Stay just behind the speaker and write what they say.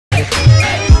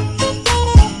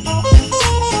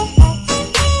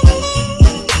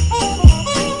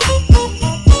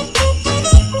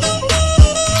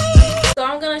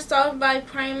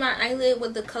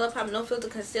with the ColourPop No Filter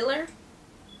Concealer.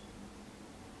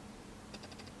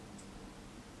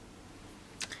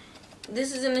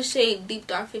 This is in the shade Deep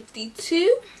Dark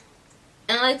 52.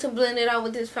 And I like to blend it out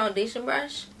with this foundation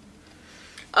brush.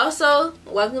 Also,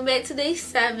 welcome back to day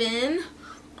 7.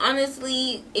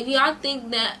 Honestly, if y'all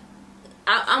think that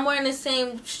I'm wearing the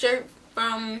same shirt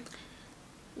from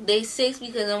day 6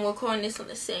 because I'm recording this on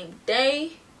the same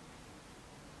day.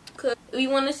 If you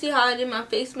want to see how I did my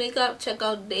face makeup, check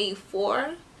out day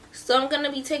 4. So I'm going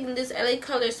to be taking this LA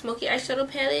Color Smoky Eyeshadow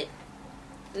Palette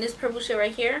in this purple shade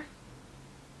right here.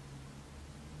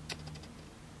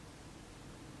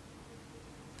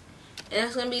 And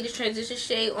that's going to be the transition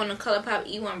shade on the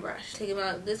ColourPop E1 brush. Take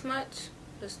about this much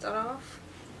to start off.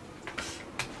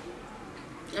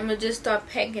 I'm going to just start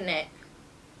packing that.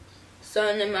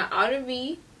 Starting in my outer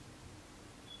V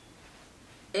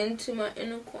into my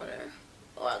inner corner.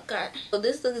 Oh, I got. So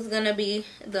this look is going to be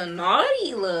the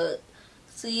naughty look.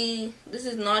 See, this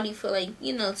is naughty for, like,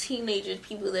 you know, teenagers,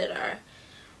 people that are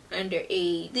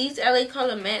underage. These LA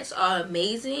Color mattes are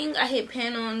amazing. I hit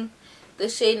pan on the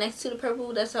shade next to the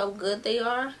purple. That's how good they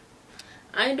are.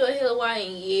 I ain't do a Halo Y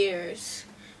in years.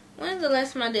 When's the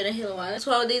last time I did a Halo Y?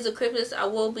 12 Days of Christmas. I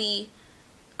will be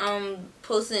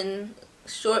posting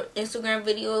short Instagram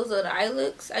videos of the eye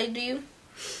looks I do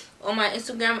on my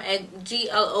Instagram at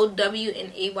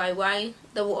GLOWNAYY.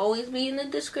 That will always be in the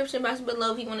description box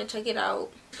below if you want to check it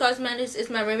out. Cosmetics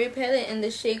is my Remy palette in the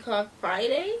shade called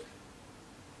Friday.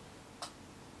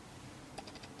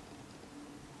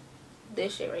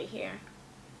 This shit right here.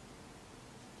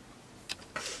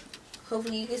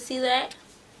 Hopefully you can see that.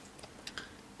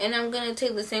 And I'm going to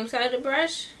take the same side of the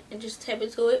brush and just tap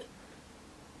into it.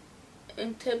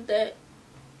 And tap that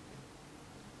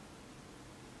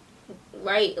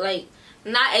right, like,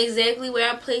 not exactly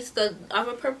where I placed the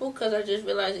other purple because I just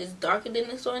realized it's darker than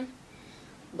this one.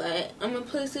 But I'm going to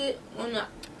place it on the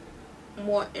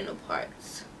more inner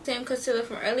parts. Same concealer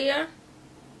from earlier.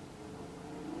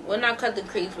 Well, not cut the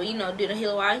crease, but you know, do the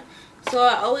Halo Eye. So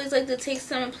I always like to take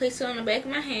some and place it on the back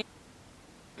of my hand.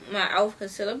 My e.l.f.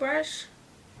 concealer brush.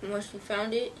 Once you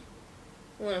found it,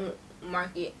 you want to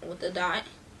mark it with the dot.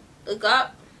 Look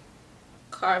up,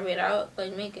 carve it out,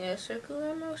 like making a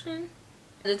circular motion.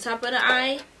 At the top of the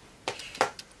eye,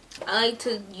 I like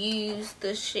to use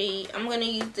the shade. I'm going to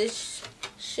use this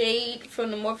shade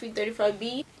from the Morphe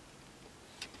 35B.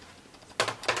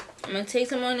 I'm going to take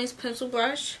some on this pencil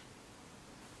brush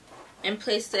and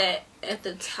place that at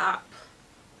the top.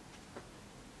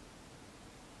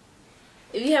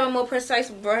 If you have a more precise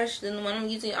brush than the one I'm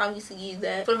using, obviously use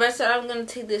that. For the rest of it, I'm going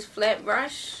to take this flat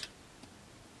brush.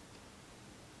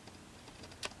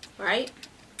 Right?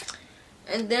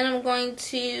 And then I'm going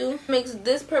to mix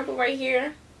this purple right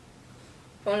here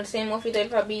from the same Morphe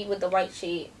 35B with the white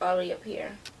shade all the way up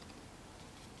here.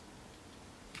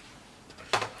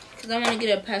 Because I want to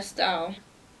get a pastel.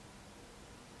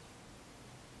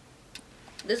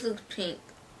 This looks pink.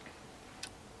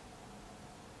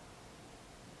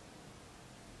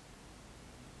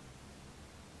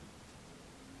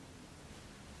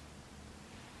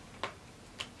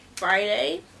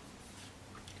 Friday.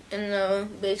 And the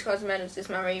Beige Cosmetics is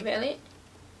my Ray palette.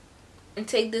 And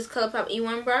take this ColourPop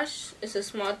E1 brush. It's a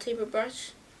small taper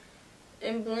brush.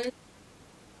 And blend.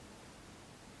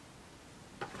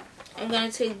 I'm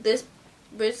going to take this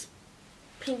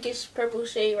pinkish purple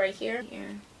shade right here.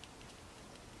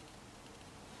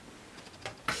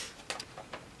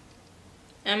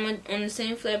 I'm on the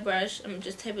same flat brush. I'm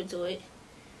just tap into it.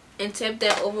 And tap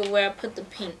that over where I put the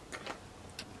pink.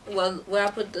 Well, where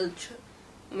I put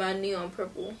my neon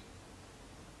purple.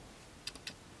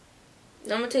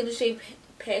 Now I'm going to take the shade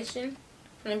Passion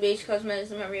from the Beige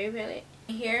Cosmetics in my Ray palette.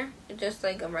 Here, just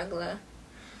like a regular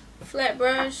flat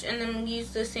brush. And then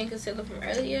use the same concealer from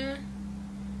earlier.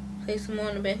 Place some more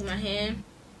on the back of my hand.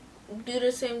 Do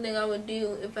the same thing I would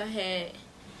do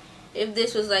if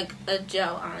this was like a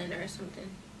gel eyeliner or something.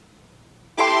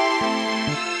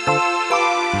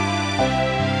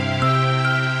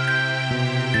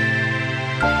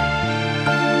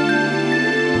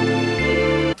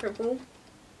 Purple.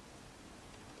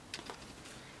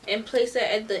 And place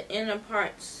that at the inner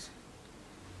parts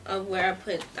of where I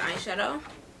put the eyeshadow.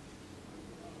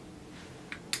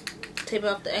 Tape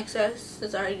off the excess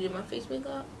since I already did my face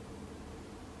makeup.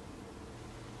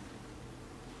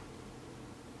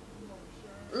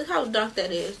 Look how dark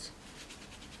that is.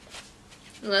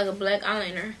 Like a black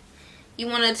eyeliner. You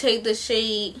want to take the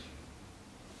shade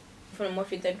from the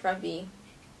Morphe 35B.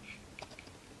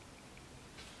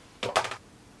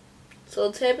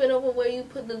 So tap it over where you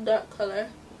put the dark color.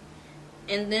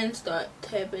 And then start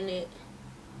tapping it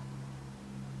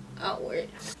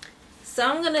outwards. So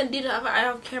I'm gonna do the other eye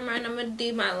off camera, and I'm gonna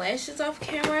do my lashes off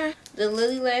camera. The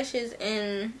Lily lashes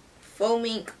in Faux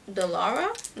Mink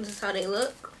Delara. This is how they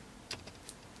look.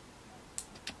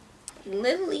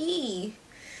 Lily.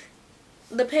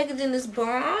 The packaging is bomb.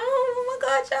 Oh my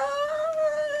god,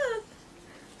 y'all.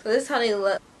 So this is how they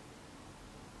look.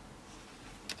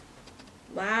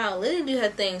 Wow, Lily do her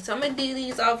thing. So I'm gonna do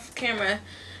these off camera,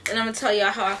 and I'm gonna tell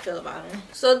y'all how I feel about them.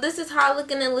 So this is how I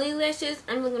look in the Lily lashes.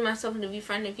 I'm looking at myself in the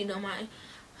viewfinder if you don't mind.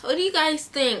 What do you guys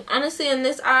think? Honestly, in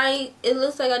this eye, it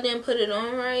looks like I didn't put it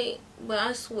on right, but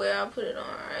I swear I put it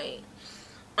on right.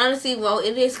 Honestly, well,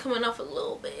 it is coming off a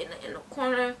little bit in the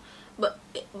corner, but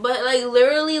like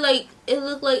literally, like it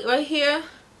looked like right here.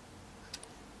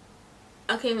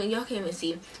 Y'all can't even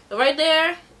see, but right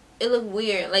there, it looked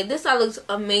weird. Like this eye looks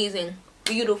amazing,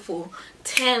 beautiful,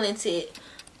 talented,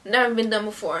 never been done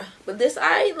before. But this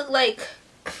eye look like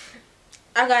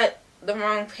I got the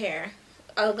wrong pair.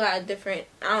 I got a different,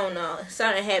 I don't know,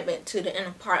 something happened to the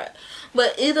inner part.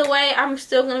 But either way, I'm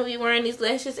still going to be wearing these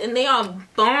lashes, and they are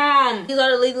bomb. These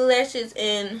are the Lily lashes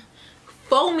in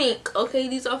Faux Mink, okay?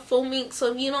 These are Faux Mink,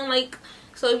 so if you don't like,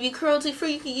 so if you're cruelty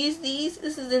free, you can use these.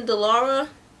 This is in Delara.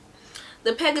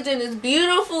 The packaging is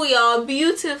beautiful, y'all.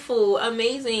 Beautiful.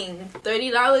 Amazing.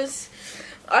 $30.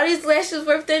 Are these lashes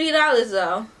worth $30,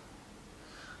 though?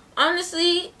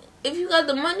 Honestly, if you got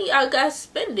the money, I gotta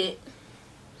spend it.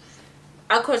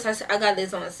 Of course, I got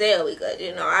this on sale because,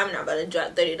 you know, I'm not about to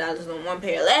drop $30 on one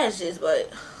pair of lashes. But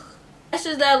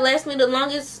lashes that last me the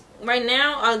longest right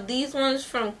now are these ones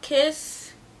from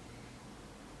Kiss.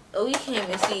 Oh, you can't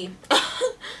even see.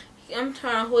 I'm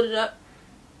trying to hold it up.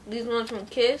 These ones from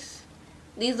Kiss.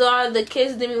 These are the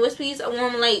Kiss Demi Wispies. I wore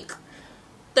them like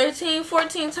 13,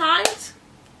 14 times.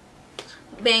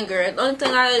 Banger. The only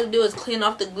thing I gotta do is clean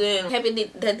off the glue. I'm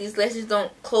happy that these lashes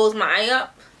don't close my eye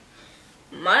up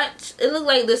much. It look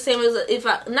like the same as if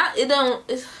I not it don't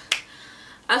it's,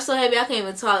 I'm so happy I can't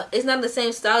even talk. It's not the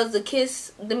same style as the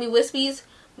Kiss Demi Wispies,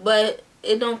 but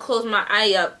it don't close my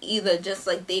eye up either, just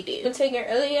like they did. I'm taking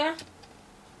earlier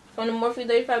from the Morphe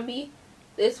 35B,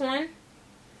 this one,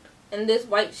 and this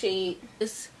white shade.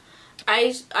 This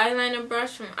eyeliner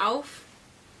brush from Elf,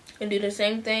 and do the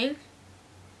same thing,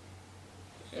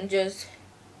 and just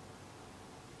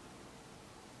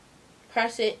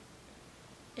press it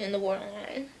in the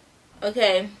waterline.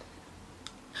 Okay.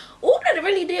 Oh, that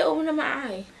really did open up my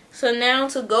eye. So now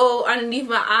to go underneath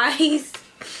my eyes,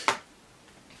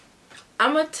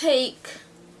 I'm gonna take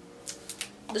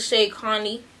the shade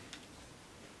Connie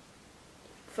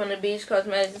from the Beach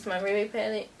Cosmetics. It's my Ray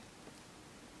palette,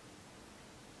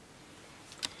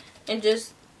 and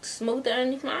just smooth that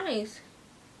underneath my eyes.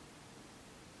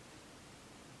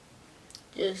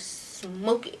 Just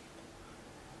smoke it.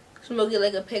 Smoke it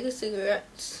like a pack of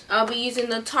cigarettes. I'll be using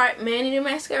the Tarte Manny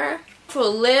mascara. For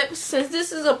lips, since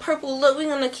this is a purple look, we're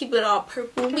gonna keep it all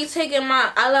purple. I'll be taking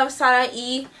my I Love Side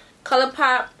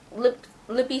ColourPop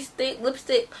lipstick,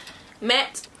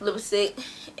 matte lipstick,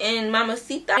 and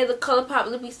Mamacita. I have the ColourPop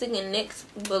lipstick and NYX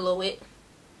below it.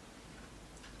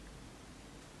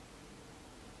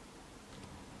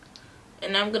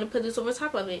 And I'm gonna put this over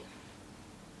top of it.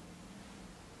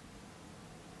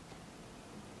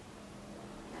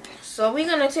 So we're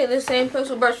gonna take the same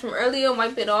pencil brush from earlier,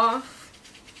 wipe it off,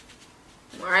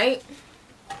 right?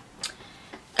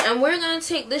 And we're gonna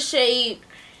take the shade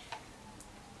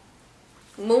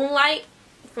Moonlight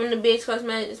from the Beach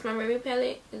Cosmetics. It's my Ray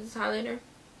palette. It's a highlighter.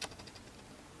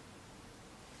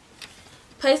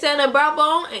 Place that in the brow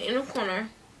bone and in the corner.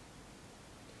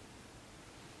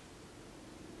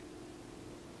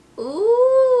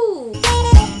 Ooh.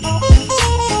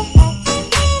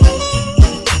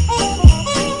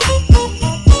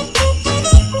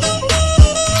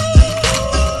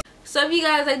 So if you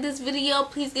guys like this video,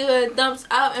 please give it a thumbs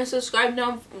up and subscribe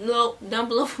down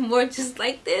below for more just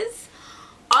like this.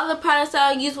 All the products that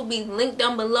I use will be linked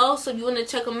down below, so if you want to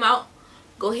check them out,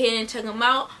 go ahead and check them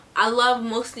out. I love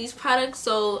most of these products,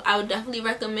 so I would definitely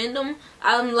recommend them.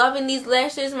 I'm loving these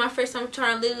lashes. My first time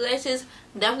trying Lily lashes.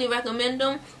 Definitely recommend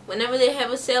them. Whenever they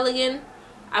have a sale again,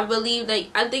 I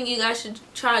think you guys should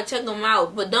try to check them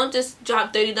out. But don't just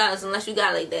drop $30 unless you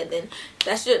got like that. Then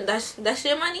that's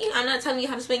your money. I'm not telling you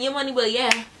how to spend your money, but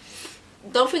yeah.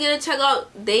 Don't forget to check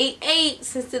out day 8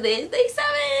 since today is day 7.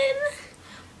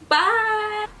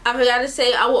 Bye. I forgot to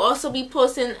say, I will also be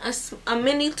posting a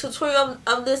mini tutorial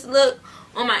of this look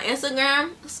on my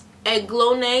Instagram at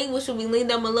Glownae, which will be linked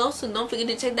down below. So don't forget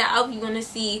to check that out if you want to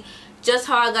see just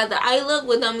how I got the eye look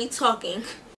without me talking.